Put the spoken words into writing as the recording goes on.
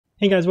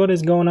Hey guys, what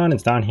is going on?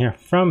 It's Don here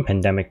from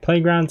Pandemic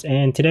Playgrounds,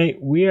 and today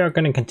we are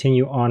going to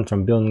continue on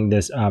from building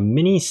this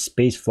mini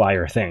space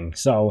flyer thing.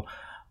 So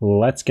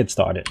let's get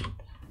started.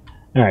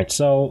 Alright,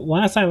 so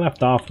last I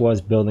left off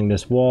was building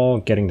this wall,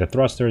 getting the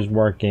thrusters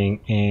working,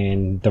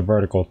 and the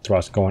vertical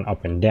thrust going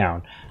up and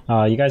down.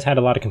 You guys had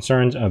a lot of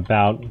concerns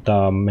about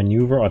the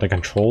maneuver or the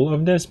control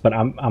of this, but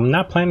I'm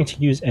not planning to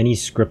use any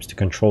scripts to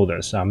control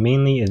this.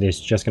 Mainly it is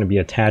just going to be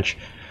attached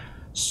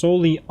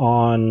solely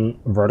on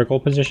vertical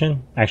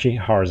position, actually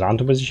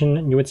horizontal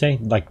position, you would say,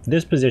 like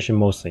this position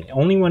mostly.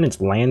 Only when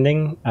it's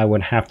landing I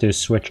would have to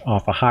switch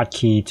off a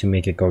hotkey to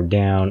make it go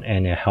down,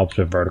 and it helps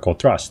with vertical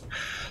thrust.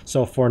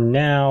 So for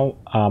now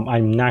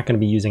I'm not going to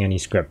be using any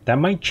script. That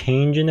might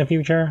change in the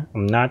future,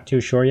 I'm not too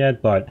sure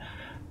yet, but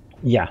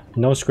yeah,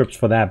 no scripts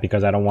for that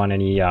because I don't want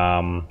any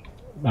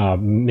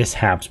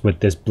mishaps with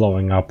this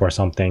blowing up or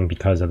something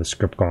because of the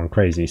script going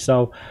crazy.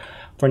 So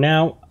for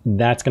now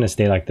that's going to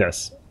stay like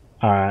this.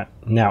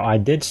 Now I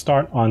did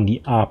start on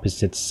the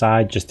opposite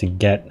side just to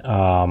get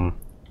a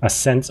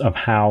sense of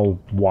how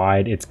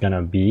wide it's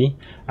gonna be.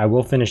 I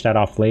will finish that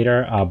off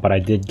later, but I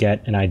did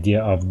get an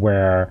idea of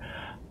where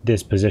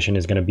this position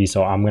is gonna be,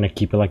 so I'm gonna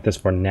keep it like this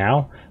for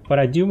now. But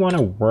I do want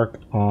to work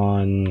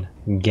on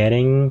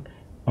getting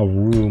a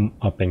room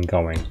up and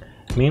going,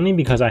 mainly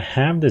because I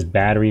have this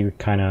battery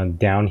kind of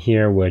down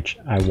here which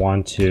I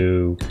want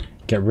to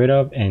get rid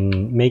of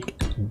and make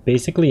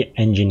basically an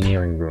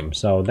engineering room.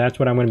 So that's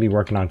what I'm going to be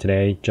working on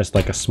today, just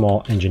like a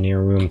small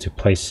engineering room to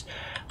place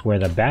where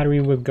the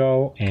battery would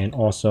go, and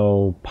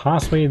also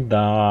possibly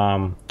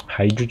the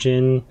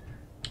hydrogen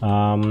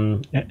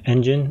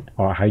engine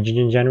or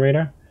hydrogen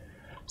generator.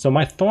 So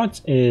my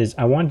thoughts is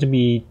I want it to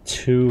be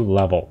 2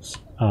 levels.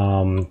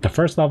 The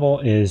first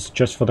level is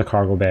just for the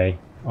cargo bay,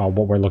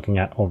 what we're looking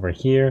at over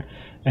here,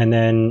 and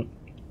then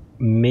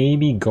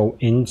maybe go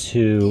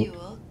into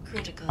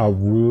a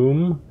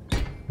room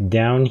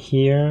down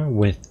here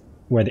with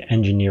where the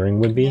engineering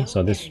would be.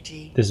 So this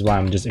is why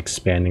I'm just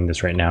expanding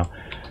this right now.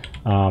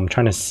 I'm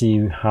trying to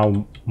see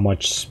how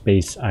much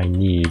space I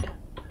need.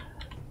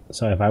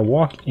 So if I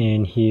walk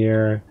in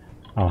here,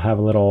 I'll have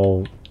a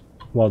little,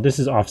 well, this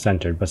is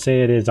off-centered, but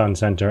say it is on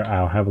center,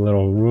 I'll have a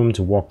little room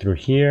to walk through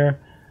here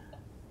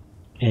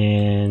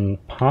and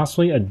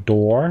possibly a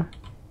door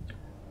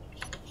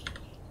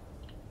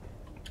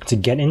to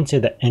get into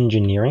the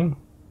engineering,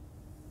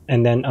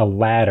 and then a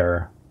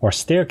ladder or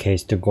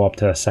staircase to go up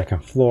to the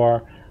 2nd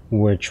floor,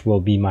 which will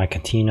be my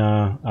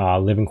cantina,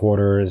 living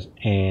quarters,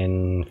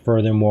 and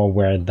furthermore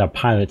where the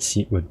pilot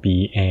seat would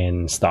be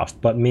and stuff.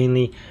 But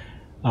mainly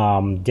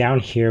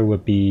down here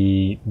would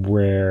be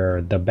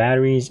where the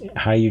batteries,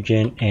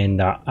 hydrogen, and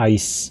the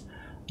ice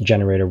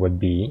generator would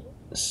be.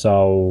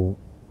 So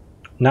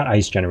not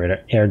ice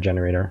generator, air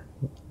generator.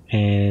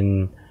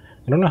 And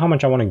I don't know how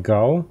much I want to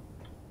go,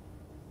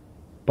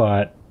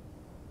 but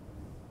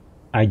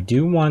I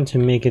do want to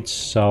make it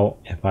so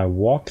if I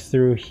walk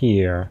through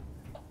here,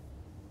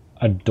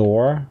 a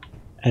door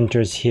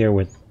enters here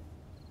with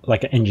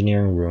like an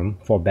engineering room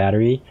for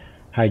battery,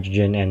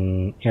 hydrogen,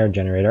 and air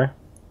generator.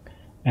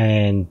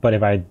 But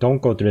if I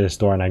don't go through this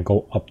door and I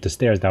go up the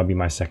stairs, that'll be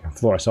my 2nd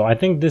floor. So I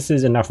think this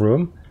is enough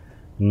room.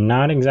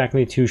 Not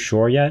exactly too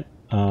sure yet.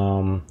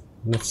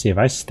 Let's see if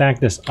I stack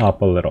this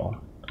up a little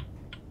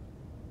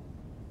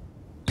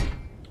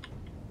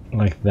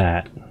like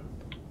that.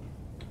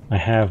 I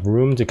have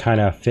room to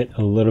kind of fit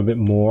a little bit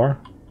more,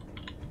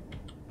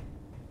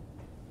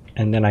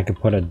 and then I could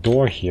put a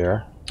door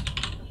here.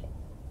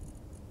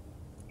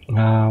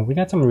 We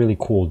got some really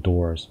cool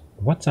doors.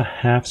 What's a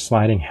half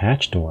sliding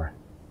hatch door?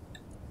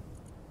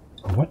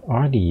 What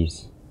are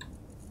these?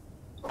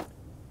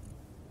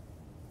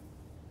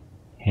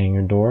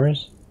 Hangar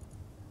doors?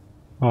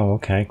 Oh,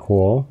 okay,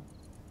 cool.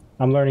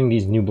 I'm learning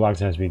these new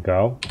blocks as we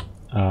go.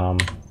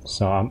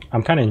 So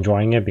I'm kind of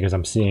enjoying it because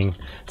I'm seeing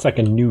it's like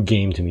a new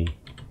game to me.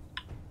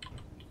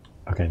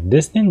 Okay,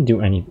 this didn't do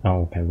any.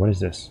 Oh, okay, what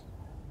is this?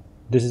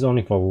 This is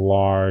only for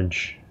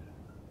large.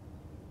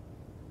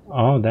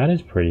 Oh, that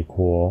is pretty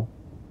cool.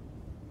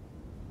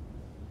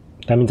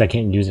 That means I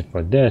can't use it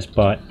for this,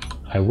 but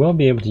I will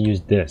be able to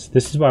use this.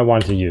 This is what I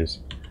wanted to use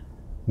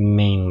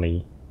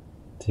mainly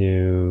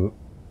to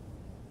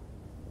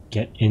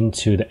get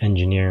into the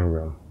engineering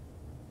room.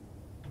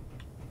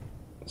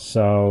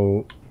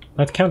 So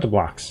let's count the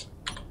blocks.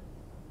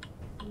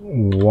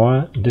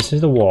 This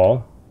is the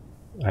wall.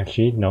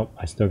 Actually, nope,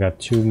 I still got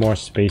 2 more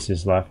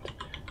spaces left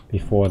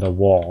before the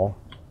wall.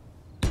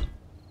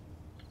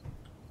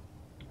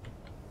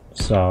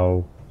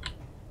 So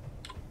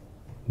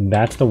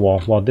that's the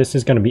wall. Well, this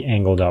is going to be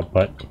angled up,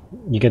 but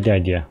you get the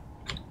idea.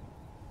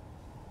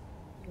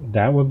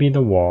 That would be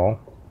the wall.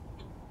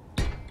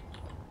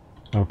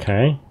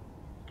 Okay.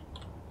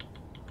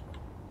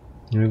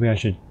 Maybe I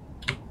should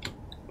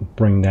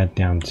bring that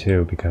down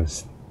too,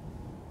 because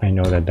I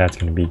know that that's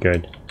going to be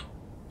good.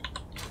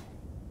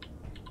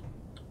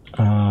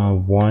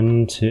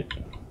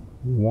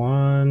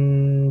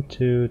 1,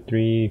 2,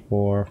 3,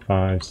 4,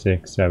 5,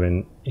 6,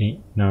 7,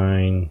 8,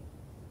 9.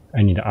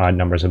 I need an odd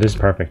number, so this is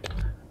perfect.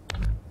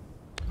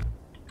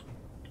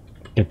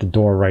 get the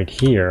door right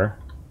here,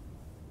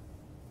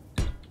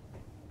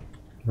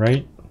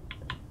 right?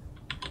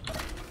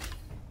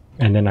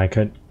 And then I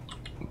could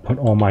put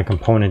all my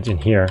components in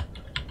here.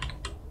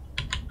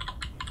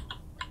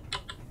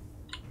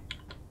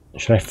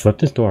 Should I flip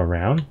this door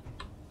around?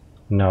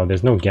 No,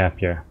 there's no gap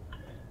here.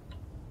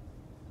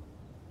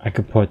 I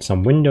could put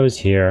some windows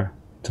here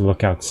to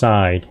look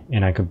outside,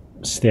 and I could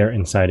stare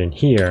inside in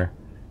here.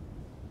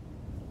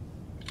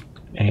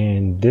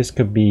 And this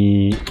could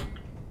be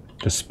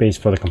the space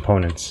for the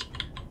components.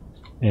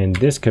 And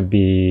this could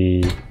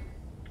be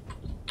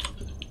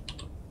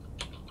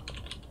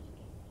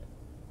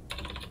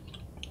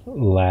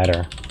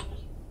ladder.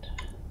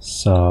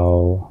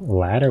 So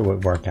ladder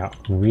would work out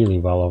really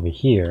well over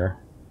here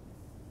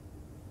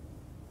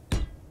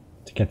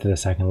to get to the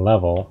second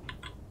level.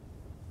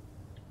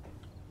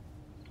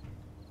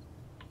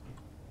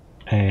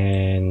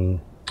 And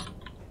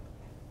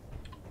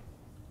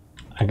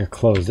I could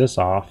close this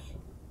off.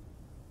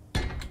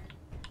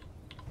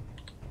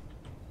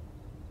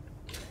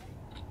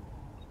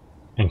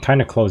 And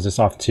kind of close this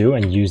off too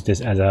and use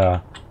this as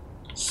a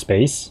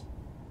space.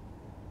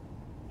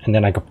 And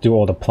then I could do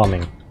all the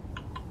plumbing.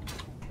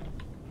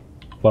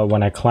 But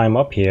when I climb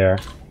up here,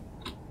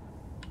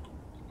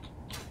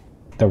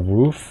 the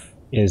roof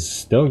is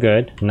still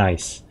good.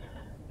 Nice.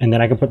 And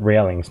then I could put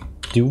railings.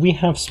 Do we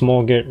have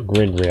small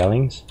grid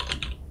railings?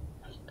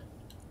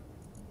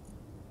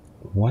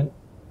 What?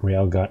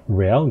 Railgun.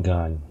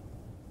 Railgun.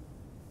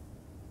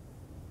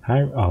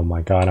 Oh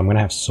my god, I'm gonna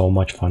have so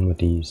much fun with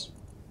these.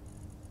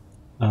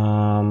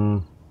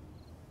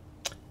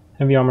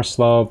 Heavy armor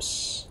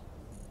slopes.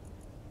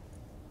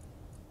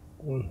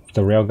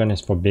 The railgun is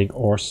for big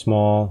or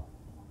small.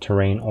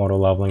 Terrain auto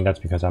leveling. That's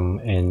because I'm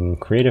in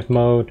creative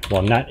mode.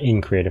 Well, not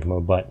in creative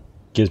mode, but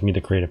gives me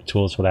the creative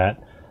tools for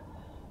that.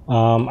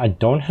 I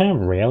don't have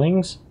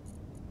railings.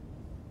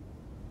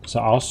 So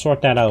I'll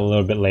sort that out a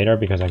little bit later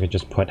because I could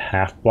just put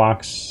half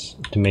blocks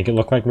to make it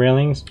look like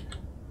railings.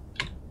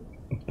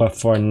 But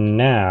for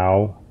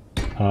now,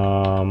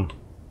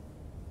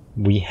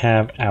 we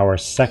have our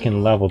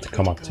second level to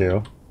come up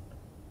to.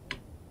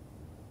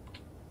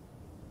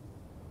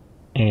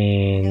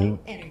 And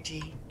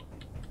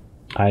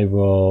I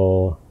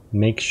will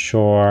make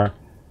sure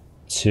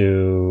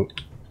to...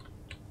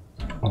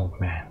 Oh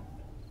man.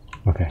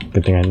 Okay,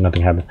 good thing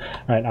nothing happened.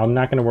 Alright, I'm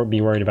not going to be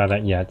worried about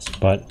that yet,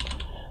 but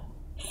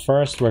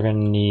first we're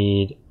going to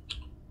need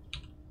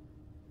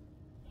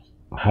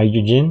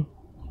hydrogen.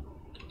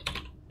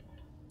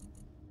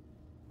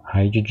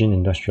 Hydrogen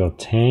industrial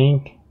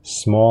tank.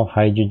 Small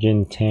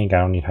hydrogen tank. I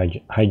don't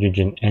need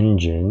hydrogen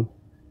engine.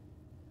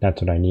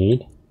 That's what I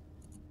need.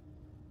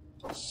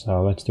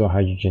 So let's do a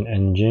hydrogen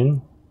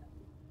engine.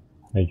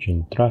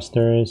 Hydrogen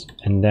thrusters.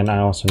 And then I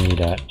also need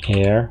an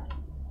air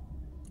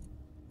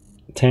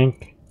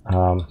tank.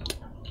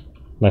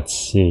 Let's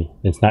see.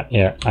 It's not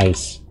air,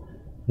 ice.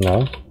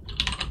 No.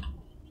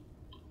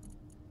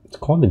 It's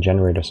called the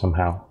generator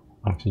somehow.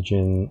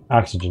 Oxygen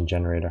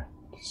generator.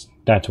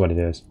 That's what it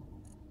is.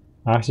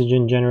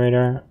 Oxygen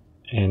generator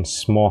and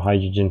small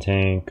hydrogen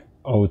tank,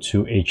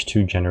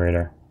 O2H2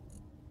 generator.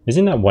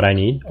 Isn't that what I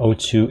need?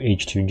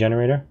 O2H2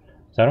 generator?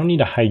 So I don't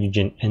need a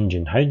hydrogen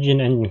engine. Hydrogen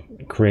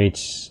engine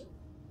creates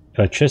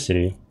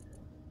electricity,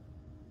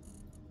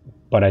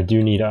 but I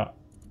do need a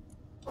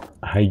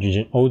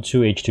hydrogen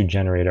O2H2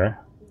 generator,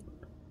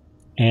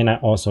 and I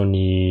also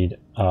need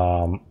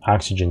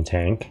oxygen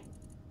tank.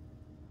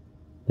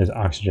 There's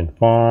oxygen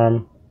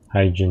farm,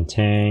 hydrogen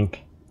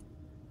tank,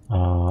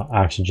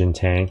 oxygen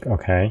tank.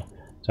 Okay,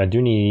 so I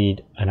do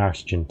need an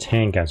oxygen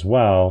tank as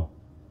well.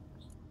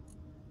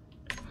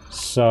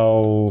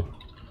 So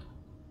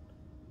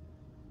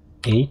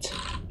 8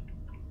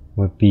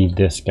 would be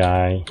this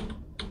guy.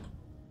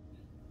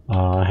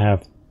 I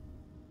have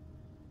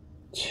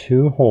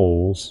 2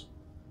 holes.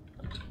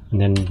 And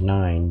then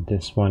 9,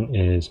 this one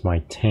is my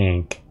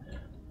tank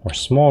or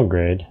small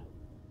grid.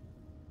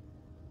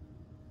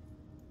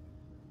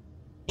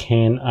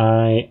 Can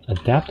I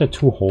adapt the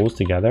 2 holes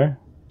together?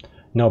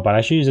 No, but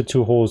I should use the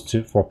 2 holes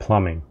for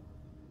plumbing.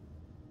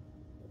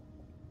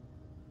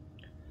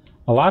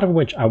 A lot of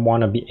which I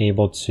want to be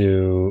able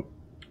to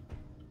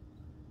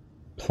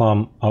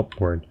plumb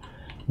upward.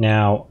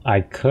 Now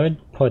I could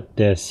put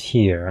this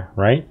here,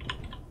 right?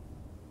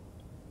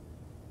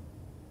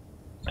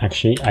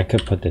 Actually, I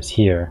could put this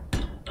here,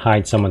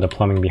 hide some of the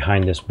plumbing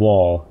behind this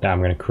wall that I'm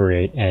going to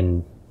create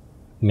and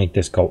make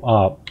this go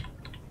up.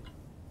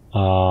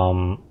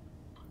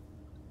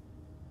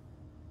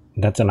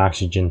 That's an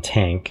oxygen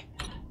tank.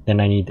 Then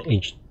I need the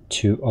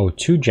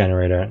H2O2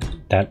 generator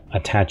that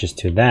attaches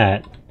to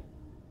that.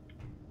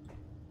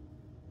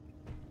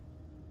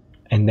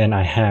 And then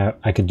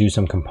I could do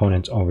some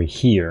components over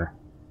here.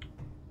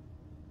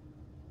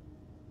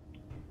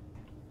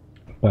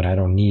 But I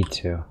don't need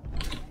to.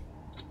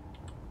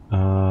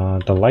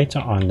 The lights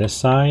are on this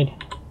side.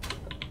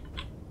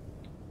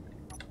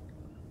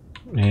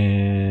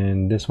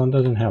 And this one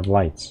doesn't have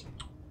lights.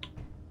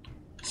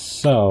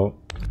 So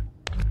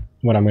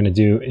what I'm going to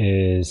do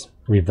is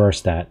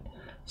reverse that.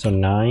 So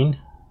 9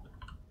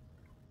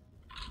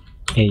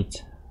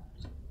 8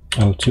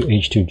 O2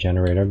 H2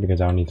 generator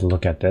because I'll need to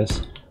look at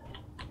this.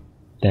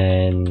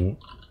 Then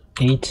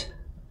 8,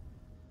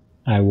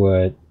 I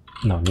would,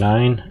 no,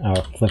 9, I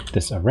would flip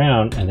this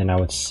around and then I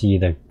would see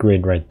the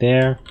grid right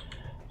there.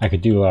 I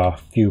could do a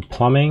few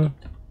plumbing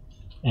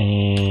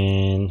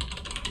and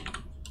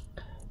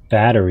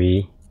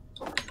battery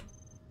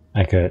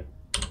I could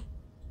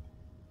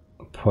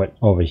put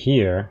over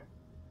here.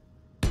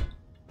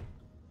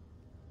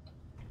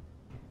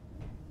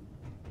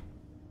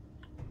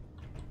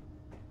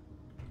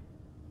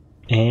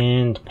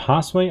 And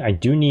possibly I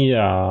do need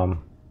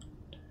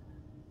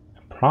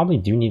probably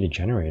do need a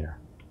generator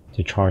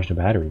to charge the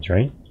batteries,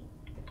 right?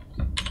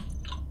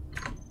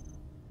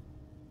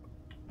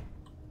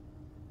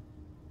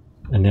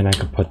 And then I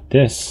could put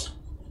this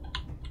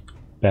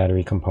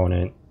battery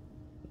component.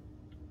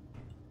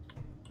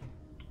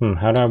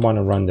 How do I want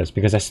to run this?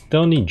 Because I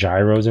still need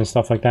gyros and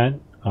stuff like that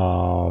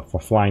for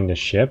flying the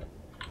ship.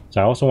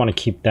 So I also want to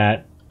keep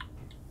that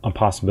a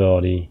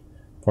possibility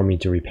for me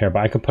to repair. But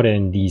I could put it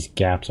in these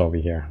gaps over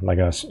here. Like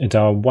it's a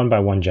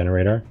 1x1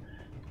 generator.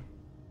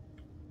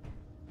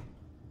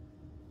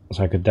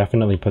 So I could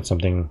definitely put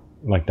something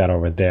like that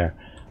over there.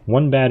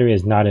 One battery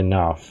is not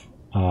enough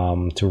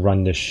to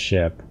run this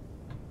ship.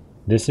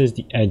 This is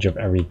the edge of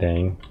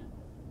everything.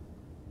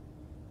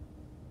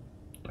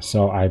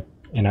 So I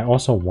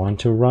also want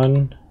to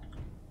run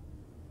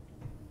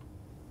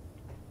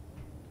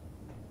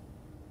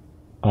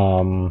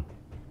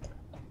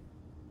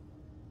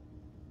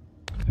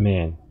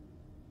man,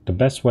 the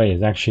best way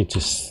is actually to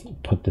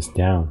put this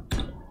down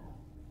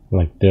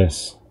like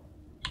this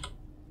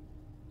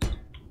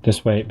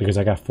way, because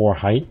I got 4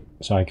 height,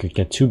 so I could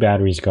get 2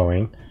 batteries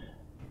going.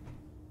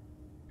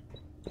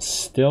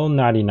 Still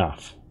not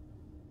enough.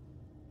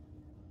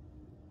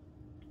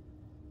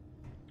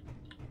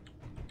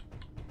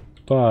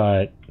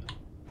 But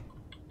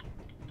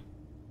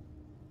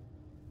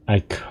I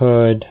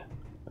could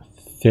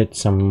fit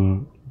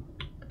some.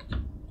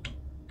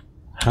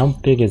 How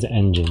big is the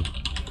engine?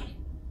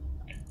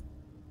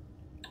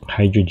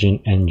 Hydrogen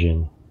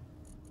engine.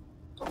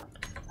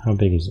 How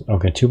big is it?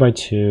 Okay,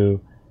 2x2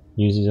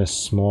 uses a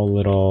small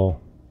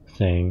little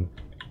thing.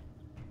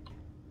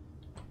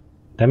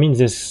 That means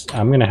this,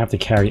 I'm gonna have to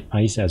carry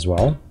ice as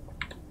well.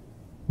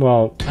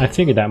 Well, I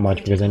figured that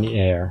much because I need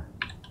air.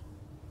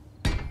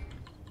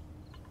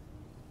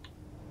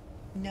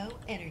 No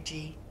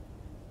energy.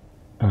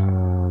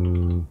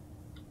 Trying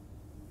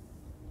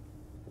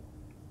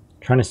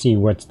to see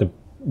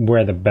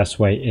where the best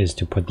way is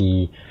to put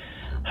the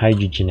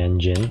hydrogen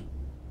engine.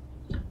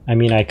 I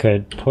mean, I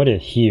could put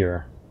it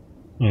here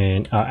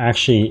and I'll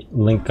actually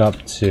link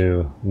up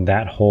to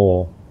that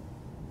hole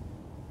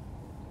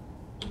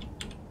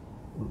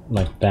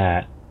like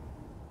that,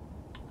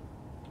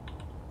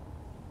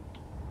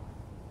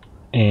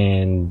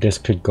 and this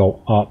could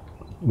go up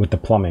with the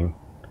plumbing.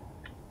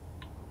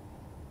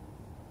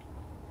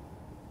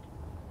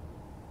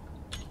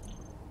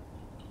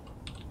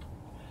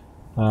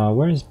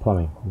 Where is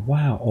plumbing?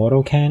 Wow,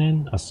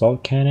 autocannon,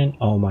 assault cannon.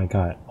 Oh my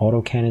god,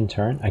 autocannon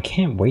turn. I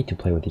can't wait to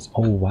play with these.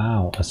 Oh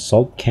wow,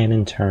 assault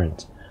cannon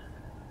turns.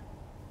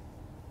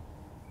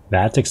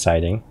 That's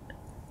exciting.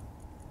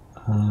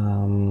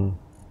 I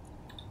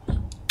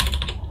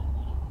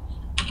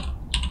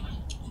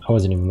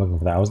wasn't even looking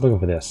for that. I was looking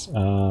for this.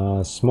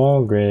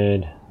 Small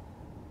grid.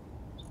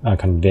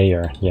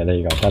 Conveyor. Yeah, there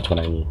you go. That's what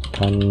I need.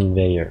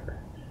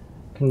 Conveyor.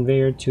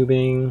 Conveyor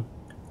tubing.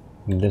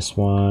 This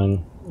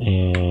one.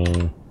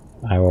 And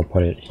I will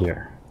put it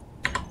here.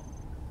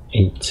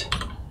 8.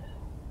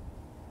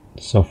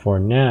 So for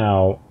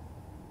now,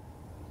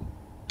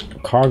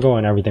 cargo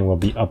and everything will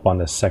be up on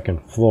the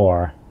 2nd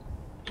floor.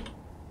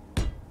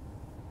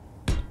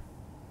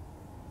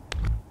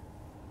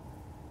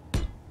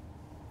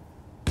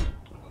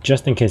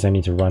 Just in case I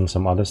need to run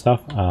some other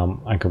stuff,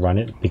 I could run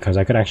it, because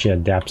I could actually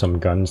adapt some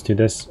guns to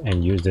this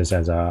and use this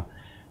as a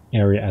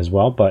area as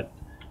well. But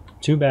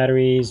 2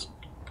 batteries.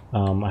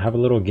 I have a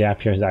little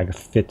gap here that I could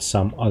fit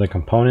some other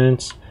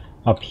components.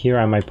 Up here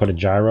I might put a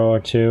gyro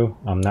or 2.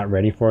 I'm not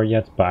ready for it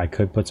yet, but I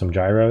could put some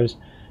gyros.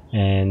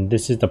 And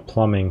this is the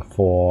plumbing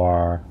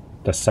for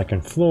the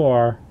 2nd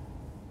floor.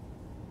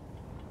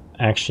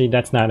 Actually,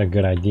 that's not a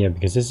good idea,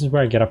 because this is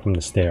where I get up from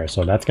the stairs,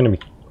 so that's going to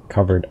be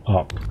covered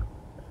up.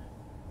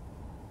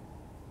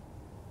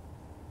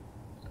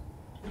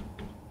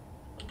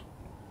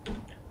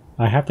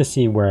 I have to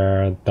see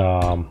where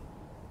the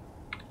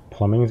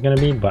plumbing is going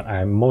to be, but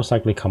I most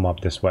likely come up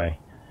this way.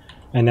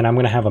 And then I'm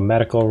going to have a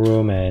medical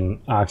room and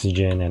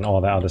oxygen and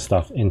all that other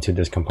stuff into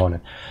this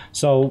component.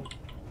 So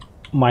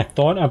my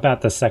thought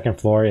about the 2nd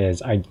floor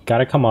is I got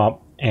to come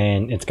up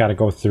and it's got to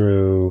go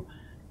through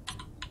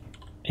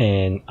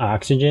an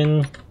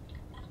oxygen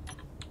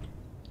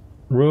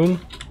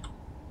room.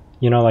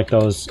 You know, like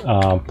those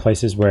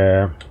places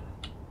where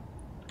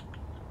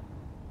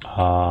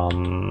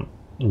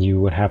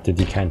you would have to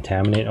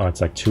decontaminate, or it's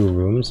like 2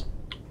 rooms.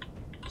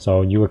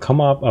 So you would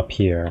come up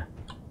here,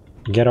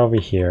 get over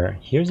here.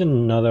 Here's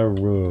another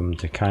room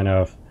to kind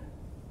of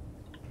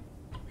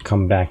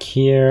come back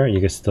here, you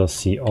can still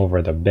see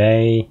over the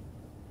bay.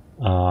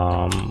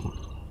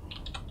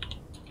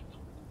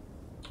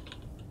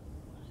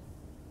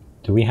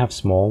 Do we have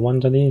small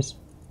ones of these?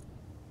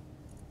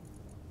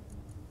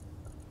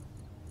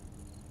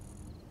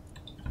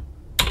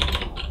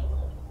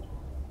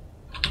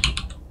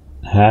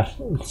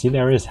 See,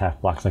 there is half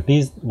blocks. Like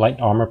these light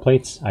armor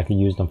plates, I could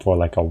use them for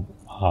like a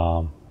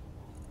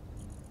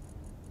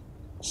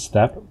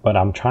step, but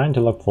I'm trying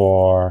to look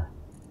for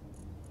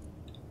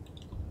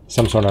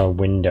some sort of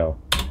window.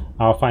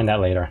 I'll find that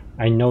later.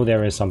 I know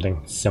there is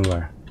something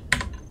similar.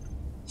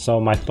 So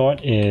my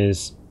thought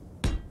is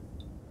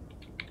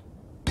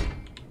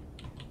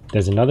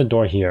there's another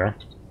door here.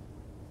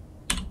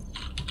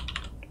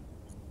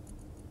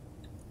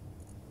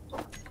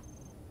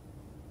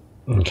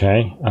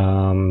 Okay,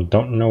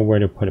 don't know where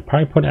to put it.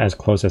 Probably put it as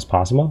close as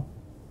possible.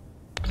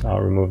 So I'll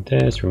remove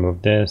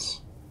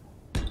this,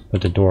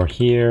 put the door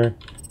here.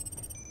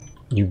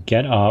 You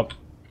get up.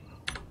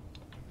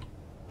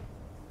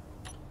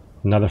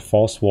 Another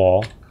false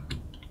wall.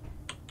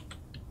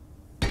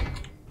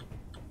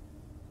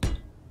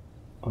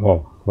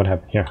 Whoa, what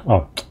happened here?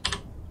 Oh,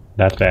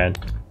 that's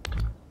bad.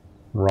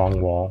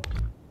 Wrong wall.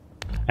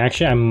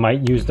 Actually, I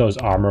might use those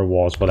armor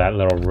walls for that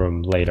little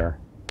room later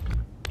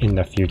in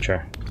the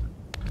future,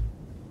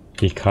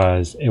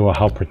 because it will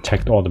help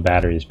protect all the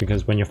batteries.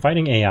 Because when you're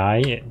fighting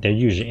AI, they're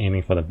usually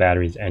aiming for the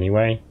batteries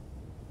anyway.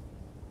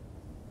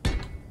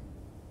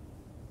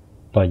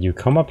 But you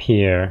come up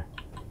here,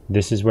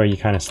 this is where you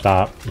kind of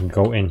stop and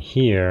go in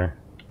here,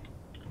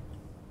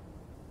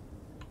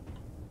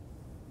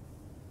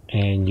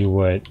 and you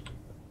would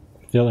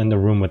fill in the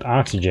room with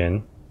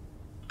oxygen.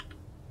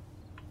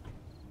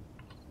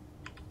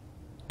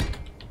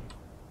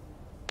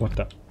 What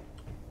the?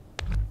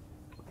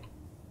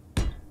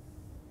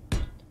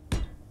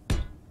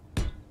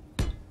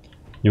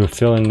 You would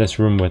fill in this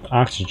room with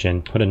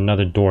oxygen, put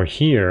another door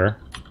here.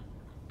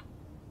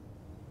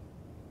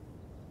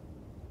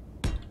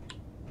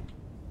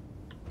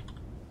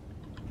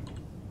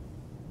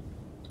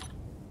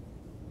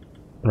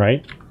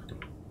 Right?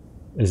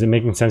 Is it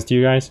making sense to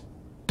you guys?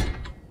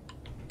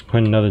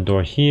 Put another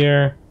door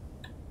here,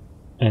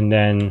 and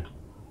then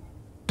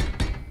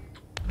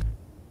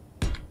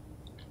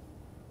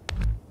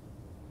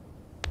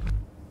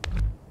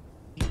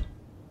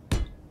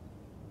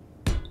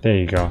there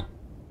you go.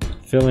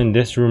 Fill in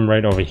this room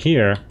right over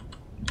here.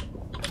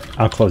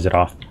 I'll close it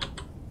off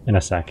in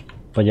a sec.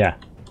 But yeah,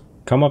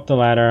 come up the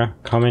ladder,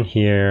 come in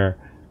here,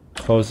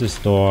 close this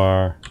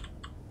door,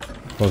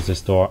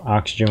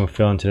 oxygen will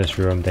fill into this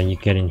room, then you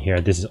get in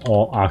here. This is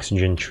all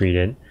oxygen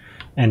treated.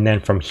 And then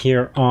from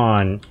here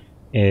on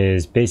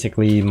is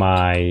basically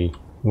my,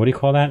 what do you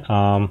call that?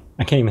 I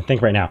can't even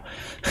think right now.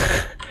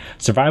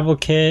 Survival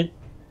kit,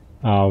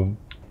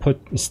 put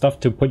stuff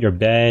to put your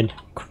bed,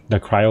 the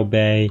cryo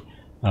bay,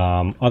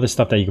 other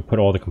stuff that you could put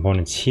all the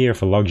components here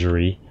for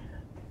luxury,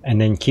 and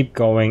then keep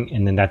going,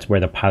 and then that's where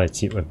the pilot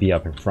seat would be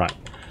up in front.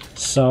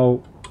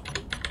 So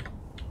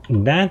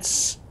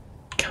that's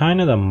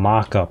kind of the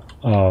mock-up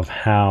of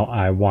how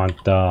I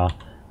want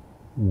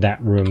that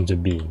room to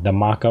be. The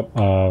mock-up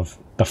of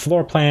the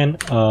floor plan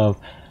of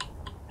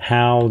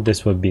how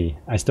this would be.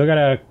 I still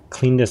gotta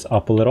clean this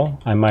up a little.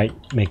 I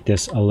might make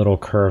this a little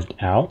curved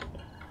out.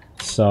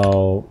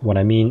 So what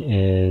I mean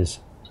is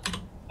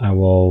I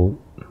will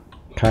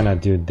kind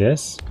of do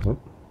this,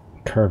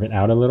 curve it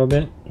out a little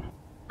bit.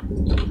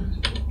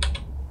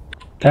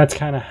 That's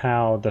kind of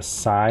how the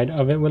side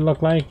of it would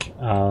look like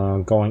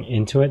going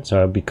into it. So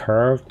it'll be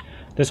curved.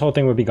 This whole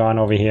thing would be gone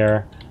over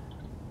here.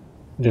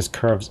 This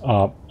curves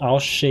up. I'll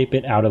shape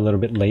it out a little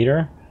bit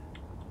later.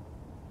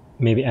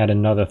 Maybe add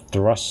another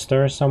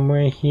thruster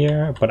somewhere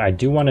here. But I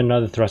do want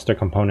another thruster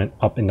component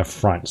up in the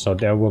front. So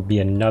there will be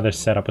another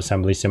setup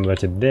assembly similar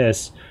to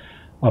this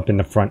up in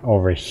the front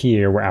over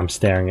here where I'm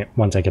staring at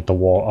once I get the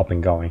wall up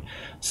and going.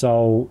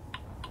 So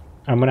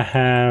I'm going to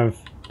have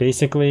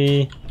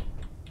basically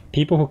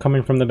people who come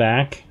in from the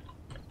back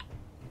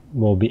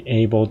will be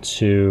able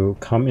to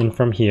come in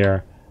from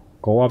here,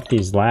 go up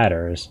these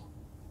ladders,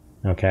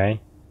 okay?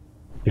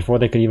 Before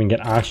they could even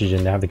get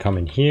oxygen, they have to come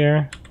in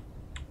here,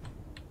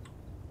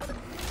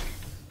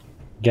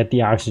 get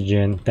the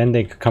oxygen, then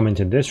they could come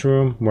into this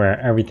room where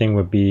everything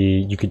would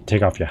be, you could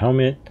take off your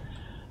helmet.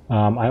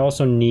 I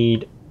also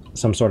need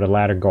some sort of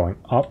ladder going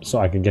up so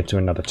I could get to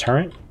another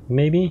turret,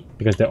 maybe,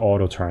 because they're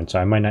auto turrets, so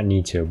I might not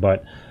need to,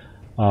 but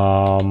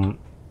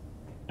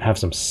have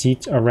some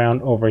seats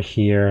around over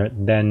here,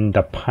 then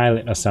the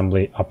pilot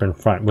assembly up in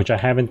front, which I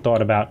haven't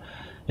thought about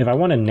if I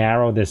want to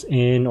narrow this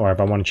in or if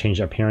I want to change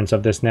the appearance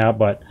of this now.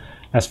 But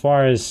as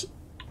far as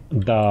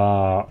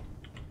the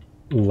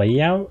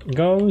layout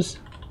goes,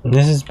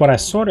 this is what I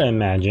sort of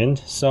imagined.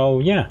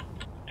 So yeah,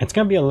 it's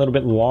gonna be a little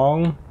bit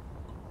long.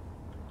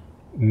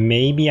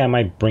 Maybe I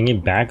might bring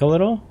it back a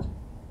little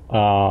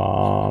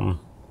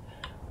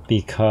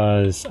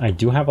because I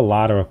do have a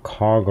lot of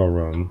cargo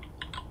room,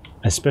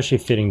 especially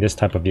fitting this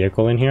type of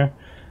vehicle in here.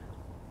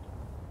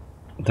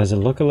 Does it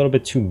look a little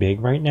bit too big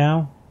right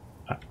now?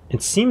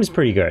 It seems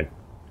pretty good.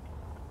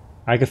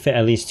 I could fit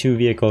at least 2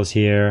 vehicles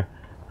here.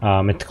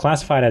 It's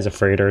classified as a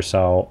freighter,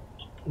 so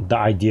the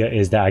idea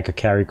is that I could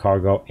carry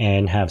cargo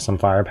and have some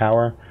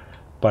firepower,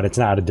 but it's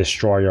not a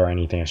destroyer or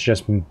anything. It's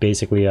just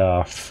basically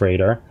a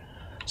freighter,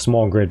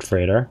 small grid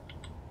freighter.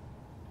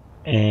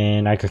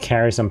 And I could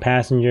carry some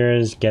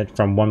passengers, get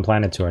from one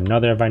planet to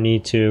another if I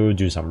need to,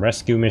 do some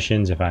rescue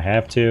missions if I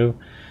have to,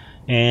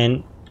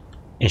 and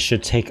it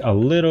should take a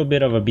little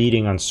bit of a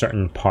beating on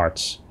certain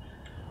parts.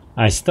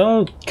 I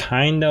still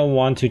kind of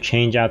want to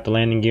change out the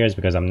landing gears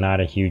because I'm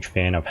not a huge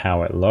fan of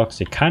how it looks.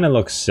 It kind of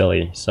looks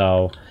silly,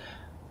 so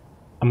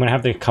I'm going to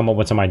have to come up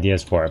with some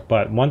ideas for it.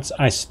 But once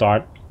I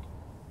start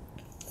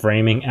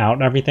framing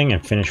out everything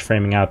and finish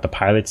framing out the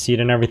pilot seat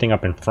and everything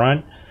up in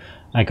front,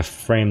 I could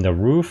frame the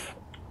roof.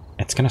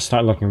 It's going to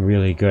start looking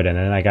really good, and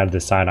then I got to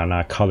decide on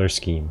a color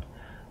scheme,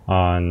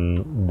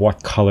 on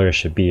what color it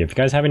should be. If you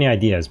guys have any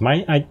ideas,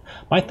 my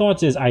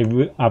thoughts is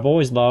I've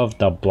always loved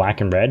the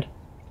black and red,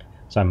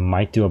 so I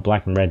might do a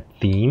black and red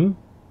theme.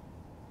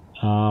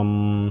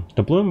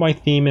 The blue and white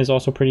theme is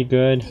also pretty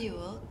good.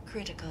 Fuel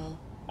critical.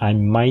 I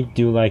might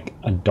do like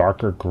a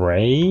darker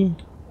gray,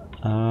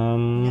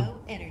 No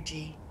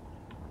energy.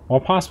 or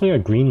possibly a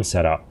green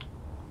setup.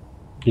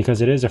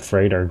 Because it is a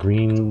freighter,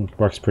 green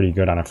works pretty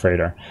good on a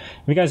freighter.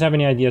 If you guys have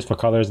any ideas for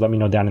colors, let me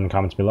know down in the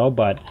comments below.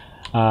 But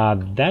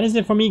that is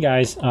it for me,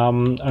 guys.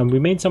 We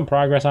made some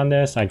progress on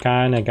this. I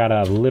kind of got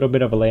a little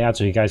bit of a layout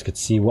so you guys could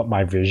see what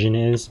my vision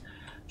is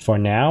for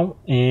now.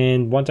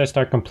 And once I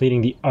start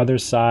completing the other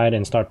side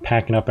and start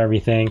packing up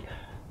everything,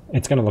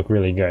 it's going to look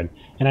really good.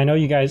 And I know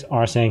you guys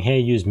are saying, hey,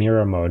 use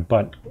mirror mode.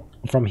 But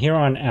from here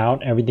on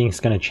out, everything's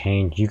going to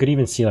change. You could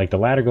even see like the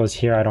ladder goes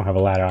here. I don't have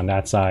a ladder on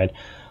that side.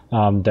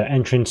 The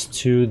entrance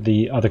to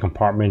the other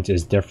compartment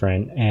is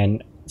different,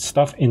 and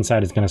stuff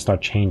inside is going to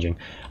start changing.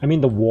 I mean,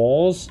 the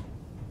walls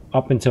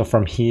up until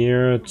from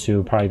here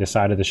to probably the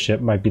side of the ship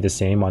might be the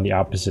same on the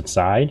opposite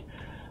side,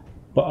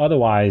 but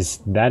otherwise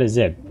that is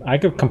it. I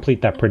could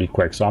complete that pretty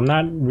quick, so I'm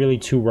not really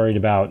too worried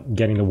about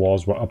getting the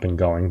walls up and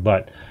going.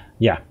 But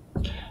yeah,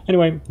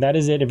 anyway, that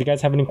is it. If you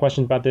guys have any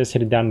questions about this,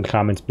 hit it down in the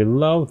comments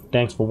below.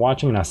 Thanks for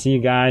watching, and I'll see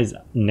you guys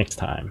next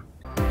time.